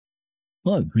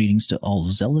Hello, greetings to all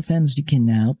Zelda fans. You can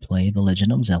now play The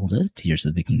Legend of Zelda Tears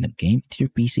of the Kingdom game to your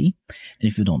PC. And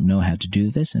if you don't know how to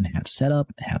do this and how to set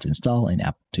up, how to install, and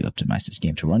how to optimize this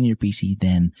game to run your PC,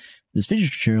 then this video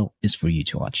tutorial is for you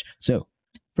to watch. So,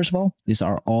 first of all, these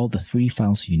are all the 3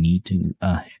 files you need to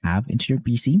have into your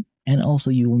PC. And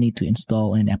also you will need to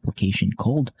install an application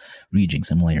called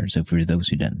Ryujinx Emulator. So for those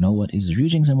who don't know what is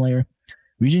Ryujinx Emulator,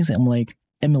 Ryujinx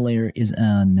Emulator is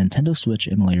a Nintendo Switch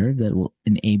emulator that will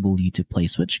enable you to play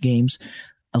Switch games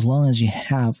as long as you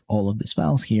have all of these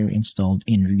files here installed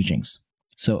in Ryujinx.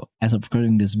 So as of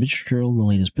recording this video tutorial, the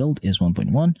latest build is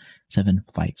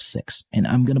 1.1756, and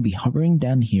I'm going to be hovering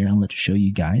down here and let show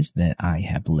you guys that I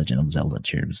have The Legend of Zelda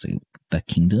Tears of the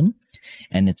Kingdom,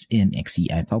 and it's in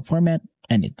XCI file format,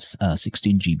 and it's a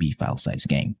 16 GB file size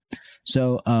game.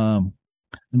 So I'm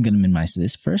going to minimize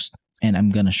this first. And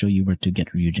I'm going to show you where to get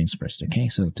Ryujinx first, okay?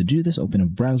 So to do this, open a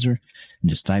browser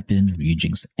and just type in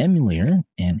Ryujinx Emulator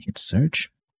and hit search.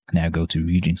 Now go to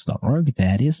ryujinx.org.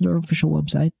 That is their official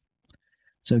website.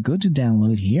 So go to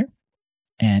download here.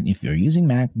 And if you're using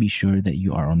Mac, be sure that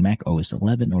you are on Mac OS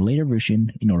 11 or later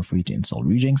version in order for you to install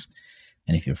Ryujinx.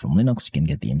 And if you're from Linux, you can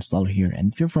get the installer here.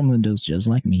 And if you're from Windows, just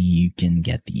like me, you can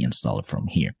get the installer from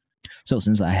here. So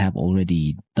since I have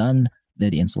already done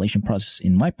the installation process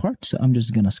in my part, so I'm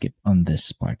just gonna skip on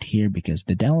this part here because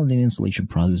the downloading installation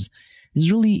process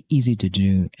is really easy to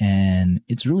do and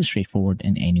it's really straightforward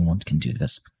and anyone can do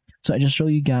this. So I just show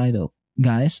you guys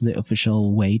the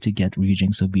official way to get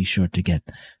Ryujinx, so be sure to get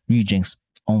Ryujinx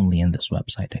only in this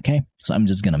website, okay? So I'm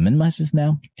just gonna minimize this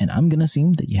now and I'm gonna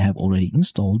assume that you have already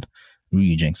installed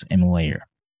Ryujinx Emulator.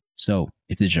 So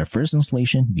if this is your first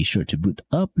installation, be sure to boot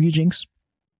up Ryujinx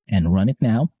and run it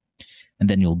now. And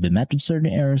then you'll be met with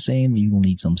certain errors saying you will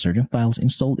need some certain files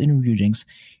installed in Ryujinx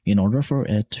in order for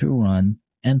it to run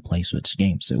and play Switch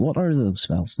games. So what are those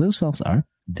files? Those files are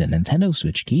the Nintendo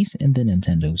Switch keys and the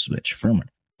Nintendo Switch firmware.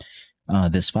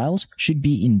 These files should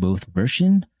be in both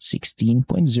version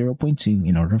 16.0.2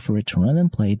 in order for it to run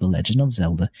and play The Legend of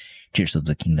Zelda Tears of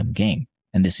the Kingdom game.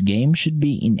 And this game should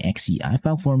be in XCI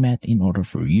file format in order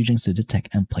for Ryujinx to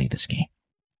detect and play this game.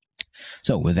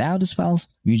 So without these files,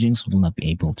 Ryujinx will not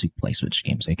be able to play Switch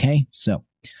games, okay? So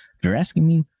if you're asking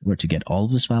me where to get all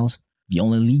of these files, the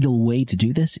only legal way to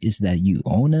do this is that you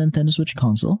own a Nintendo Switch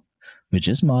console, which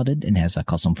is modded and has a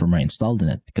custom firmware installed in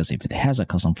it. Because if it has a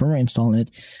custom firmware installed in it,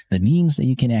 that means that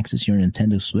you can access your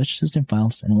Nintendo Switch system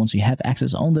files. And once you have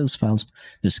access on those files,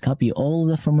 just copy all of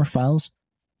the firmware files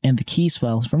and the keys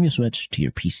files from your Switch to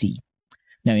your PC.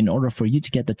 Now, in order for you to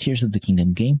get the Tears of the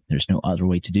Kingdom game, there's no other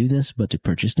way to do this but to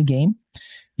purchase the game.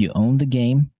 You own the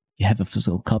game, you have a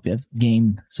physical copy of the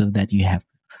game so that you have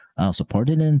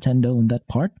supported Nintendo in that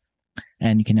part,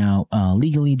 and you can now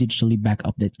legally digitally back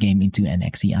up that game into an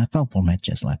XCI file format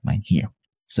just like mine here.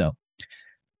 So,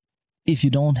 if you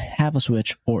don't have a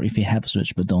Switch, or if you have a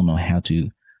Switch but don't know how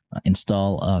to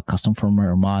install a custom firmware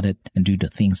or mod it and do the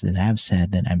things that I've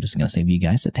said, then I'm just going to save you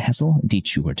guys that hassle and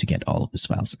teach you where to get all of these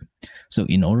files. So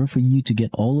in order for you to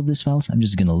get all of these files, I'm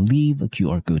just going to leave a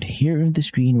QR code here in the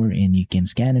screen wherein you can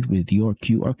scan it with your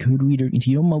QR code reader into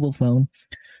your mobile phone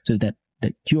so that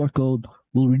the QR code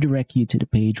will redirect you to the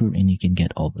page wherein you can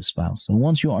get all these files. So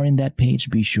once you are in that page,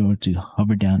 be sure to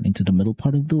hover down into the middle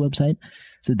part of the website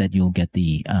so that you'll get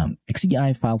the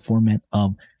XCI file format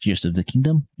of Tears of the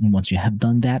Kingdom. And once you have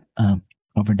done that,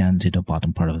 hover down to the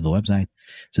bottom part of the website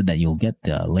so that you'll get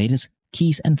the latest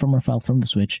keys and firmware file from the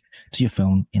Switch to your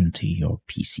phone into your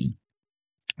PC.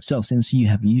 So since you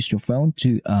have used your phone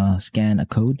to scan a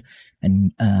code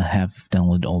and have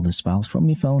downloaded all these files from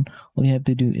your phone, all you have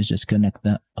to do is just connect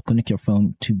your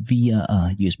phone to via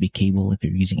a USB cable if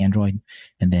you're using Android,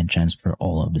 and then transfer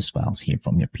all of these files here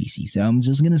from your PC. So I'm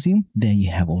just going to assume that you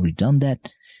have already done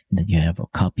that and that you have a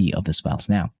copy of these files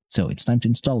now. So it's time to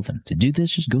install them. To do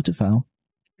this, just go to File,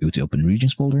 go to Open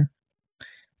Ryujinx folder,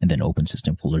 and then open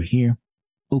System folder here.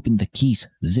 Open the keys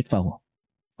zip file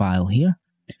here.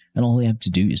 And all you have to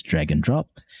do is drag and drop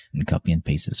and copy and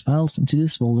paste these files into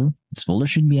this folder. This folder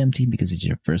should be empty because it's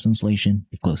your first installation.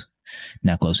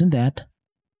 Now closing that.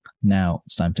 Now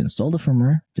it's time to install the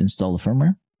firmware. To install the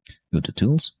firmware, go to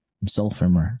Tools, Install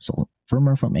Firmware,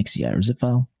 firmware from XCI or zip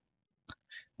file,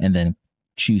 and then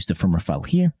choose the firmware file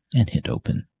here and hit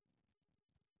Open.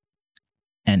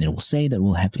 And it will say that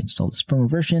we'll have to install this firmware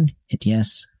version. Hit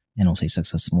Yes. And it'll say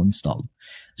successful installed.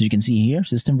 As you can see here,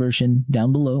 system version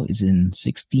down below is in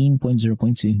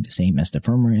 16.0.2, the same as the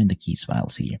firmware and the keys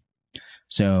files here.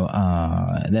 So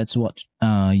that's what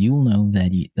you'll know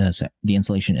that the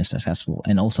installation is successful.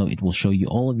 And also it will show you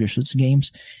all of your Switch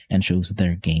games and shows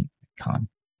their game icon.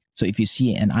 So if you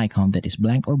see an icon that is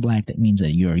blank or black, that means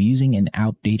that you are using an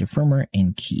outdated firmware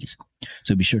and keys.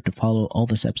 So be sure to follow all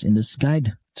the steps in this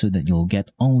guide so that you'll get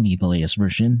only the latest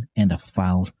version and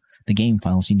the game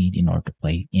files you need in order to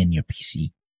play in your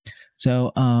PC.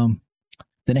 So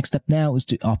the next step now is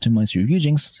to optimize your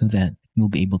Ryujinx so that you'll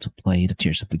be able to play the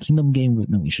Tears of the Kingdom game with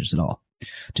no issues at all.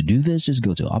 To do this, just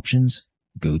go to Options,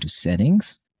 go to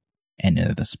Settings, and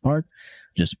in this part,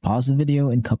 just pause the video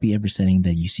and copy every setting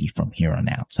that you see from here on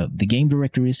out. So the game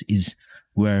directories is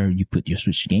where you put your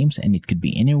Switch games, and it could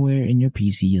be anywhere in your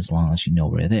PC as long as you know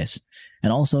where it is.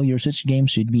 And also, your Switch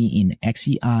games should be in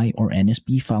XEI or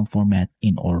NSP file format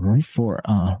in order for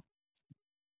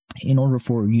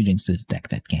Ryujinx to detect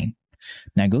that game.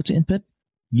 Now go to Input,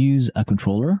 use a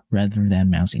controller rather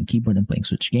than mouse and keyboard and playing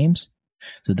Switch games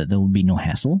so that there will be no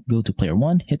hassle. Go to Player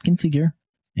 1, hit Configure,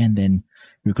 and then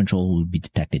your controller will be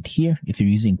detected here. If you're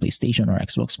using PlayStation or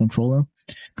Xbox controller,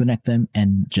 connect them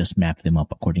and just map them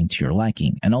up according to your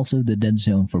liking. And also the dead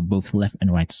zone for both left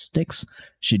and right sticks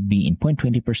should be in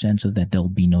 0.20% so that there'll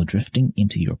be no drifting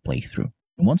into your playthrough.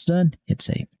 Once done, hit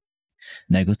save.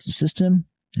 Now go to the system.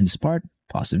 In this part,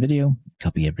 pause the video,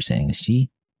 copy every setting as G.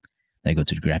 Then go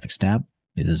to the graphics tab.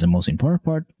 This is the most important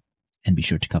part, and be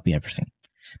sure to copy everything.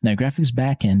 Now, graphics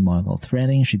backend model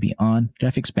threading should be on.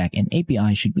 Graphics backend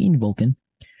API should be in Vulkan.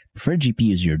 Preferred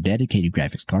GPU is your dedicated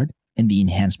graphics card. In the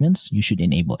enhancements, you should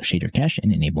enable shader cache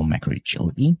and enable macro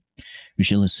agility.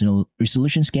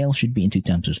 Resolution scale should be in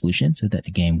 2x resolution so that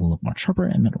the game will look much sharper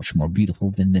and much more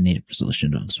beautiful than the native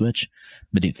resolution of the Switch.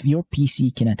 But if your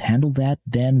PC cannot handle that,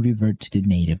 then revert to the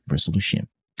native resolution.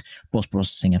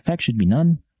 Post-processing effect should be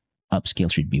none.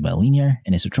 Upscale should be bilinear,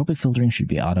 and isotropic filtering should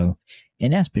be auto,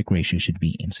 and aspect ratio should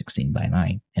be in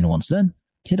 16:9. And once done,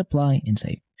 hit apply and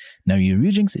save. Now your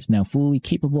Ryujinx is now fully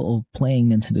capable of playing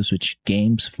Nintendo Switch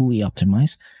games fully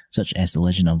optimized, such as the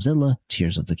Legend of Zelda,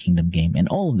 Tears of the Kingdom game, and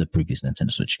all of the previous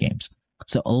Nintendo Switch games.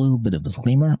 So a little bit of a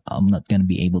disclaimer, I'm not going to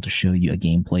be able to show you a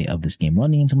gameplay of this game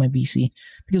running into my PC,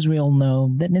 because we all know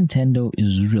that Nintendo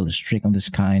is really strict on this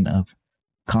kind of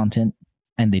content,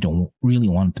 and they don't really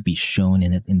want it to be shown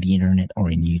in the internet or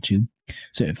in YouTube.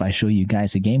 So if I show you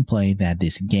guys a gameplay that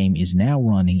this game is now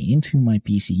running into my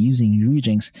PC using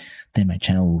Ryujinx, then my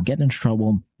channel will get in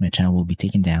trouble, my channel will be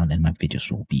taken down, and my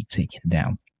videos will be taken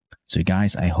down. So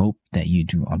guys, I hope that you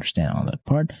do understand on that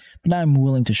part, but I'm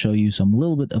willing to show you some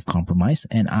little bit of compromise,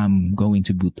 and I'm going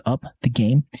to boot up the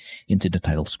game into the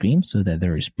title screen so that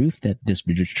there is proof that this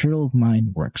video tutorial of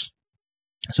mine works.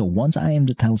 So once I am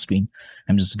the title screen,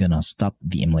 I'm just gonna stop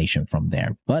the emulation from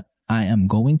there. But I am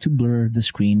going to blur the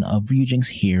screen of Ryujinx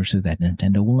here so that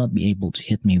Nintendo will not be able to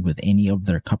hit me with any of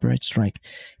their copyright strike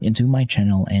into my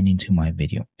channel and into my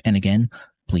video. And again,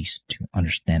 please do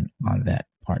understand on that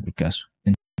part, because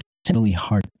Nintendo's really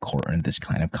hardcore in this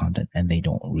kind of content and they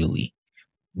don't really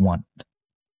want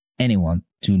anyone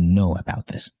to know about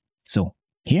this. So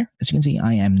here, as you can see,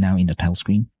 I am now in the title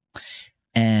screen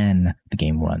and the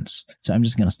game runs. So I'm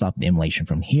just going to stop the emulation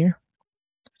from here.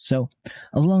 So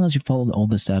as long as you followed all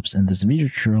the steps in this video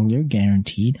tutorial, you're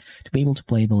guaranteed to be able to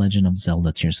play the Legend of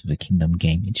Zelda Tears of the Kingdom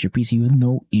game into your PC with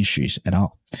no issues at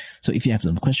all. So if you have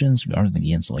some questions regarding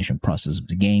the installation process of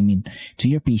the game into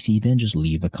your PC, then just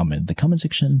leave a comment in the comment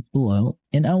section below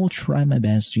and I will try my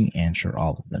best to answer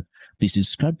all of them. Please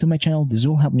subscribe to my channel. This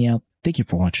will help me out. Thank you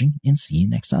for watching and see you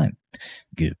next time.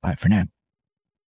 Goodbye for now.